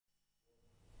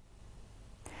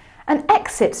An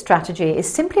exit strategy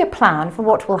is simply a plan for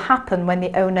what will happen when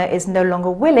the owner is no longer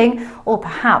willing or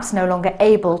perhaps no longer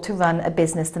able to run a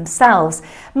business themselves.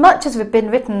 Much has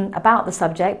been written about the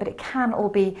subject, but it can all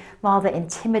be rather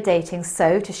intimidating.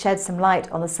 So, to shed some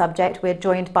light on the subject, we're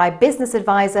joined by business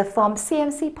advisor from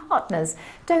CMC Partners.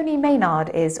 Tony Maynard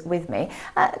is with me.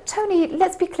 Tony,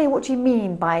 let's be clear, what do you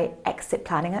mean by exit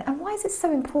planning and why is it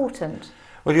so important?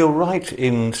 Well, you're right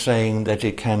in saying that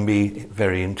it can be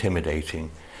very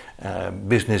intimidating.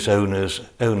 Business owners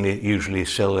only usually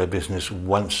sell their business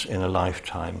once in a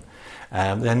lifetime.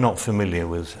 They're not familiar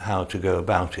with how to go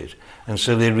about it, and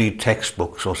so they read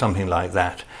textbooks or something like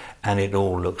that, and it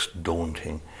all looks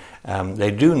daunting.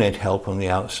 They do need help on the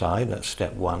outside, that's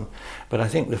step one, but I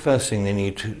think the first thing they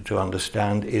need to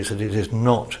understand is that it is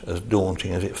not as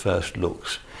daunting as it first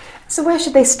looks. So where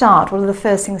should they start? What are the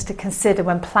first things to consider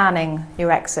when planning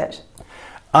your exit?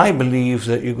 I believe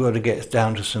that you've got to get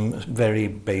down to some very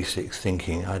basic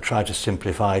thinking. I try to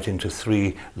simplify it into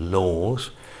 3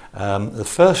 laws, the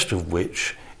first of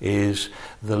which is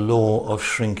the law of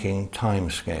shrinking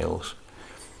timescales.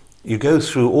 You go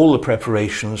through all the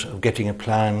preparations of getting a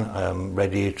plan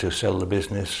ready to sell the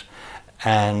business,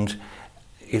 and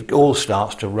it all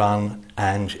starts to run,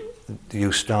 and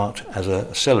you start as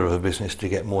a seller of a business to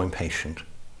get more impatient.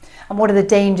 And what are the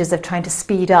dangers of trying to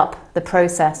speed up the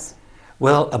process?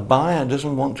 Well, a buyer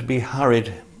doesn't want to be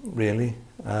hurried, really.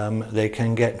 They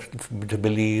can get to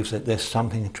believe that there's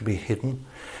something to be hidden.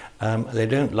 They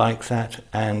don't like that,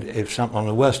 and on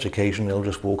the worst occasion, they'll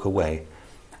just walk away.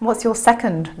 What's your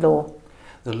second law?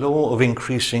 The law of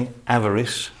increasing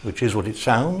avarice, which is what it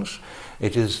sounds.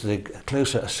 It is the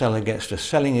closer a seller gets to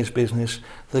selling his business,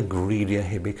 the greedier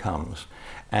he becomes.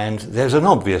 And there's an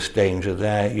obvious danger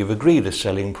there. You've agreed a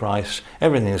selling price,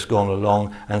 everything has gone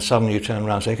along, and suddenly you turn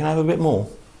around and say, can I have a bit more?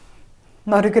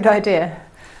 Not a good idea.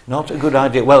 Not a good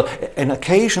idea. Well, in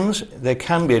occasions, there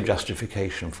can be a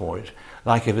justification for it,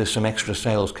 like if there's some extra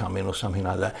sales come in or something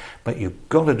like that. But you've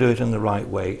got to do it in the right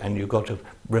way, and you've got to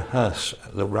rehearse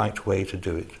the right way to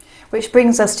do it. Which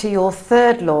brings us to your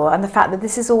third law and the fact that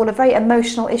this is all a very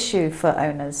emotional issue for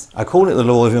owners. I call it the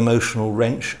law of emotional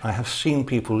wrench. I have seen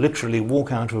people literally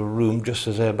walk out of a room just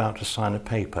as they're about to sign a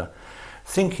paper,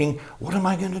 thinking, what am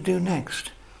I going to do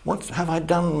next? What have I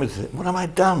done with it? What have I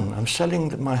done? I'm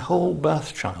selling my whole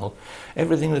birth child.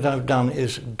 Everything that I've done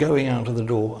is going out of the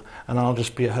door, and I'll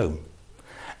just be at home.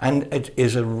 And it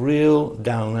is a real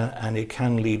downer, and it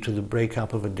can lead to the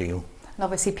breakup of a deal. And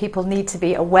obviously people need to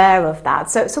be aware of that.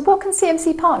 So what can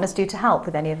CMC Partners do to help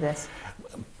with any of this?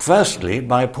 Firstly,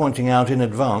 by pointing out in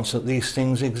advance that these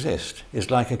things exist.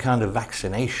 It's like a kind of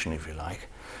vaccination, if you like.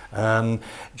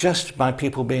 Just by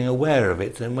people being aware of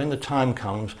it, then when the time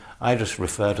comes, I just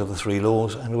refer to the 3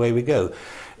 laws and away we go.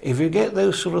 If you get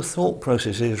those sort of thought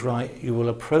processes right, you will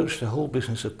approach the whole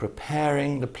business of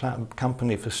preparing the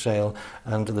company for sale,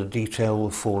 and the detail will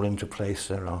fall into place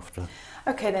thereafter.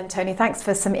 Okay then, Tony, thanks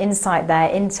for some insight there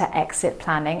into exit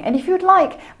planning. And if you would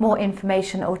like more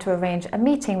information or to arrange a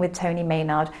meeting with Tony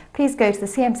Maynard, please go to the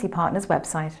CMC Partners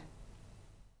website.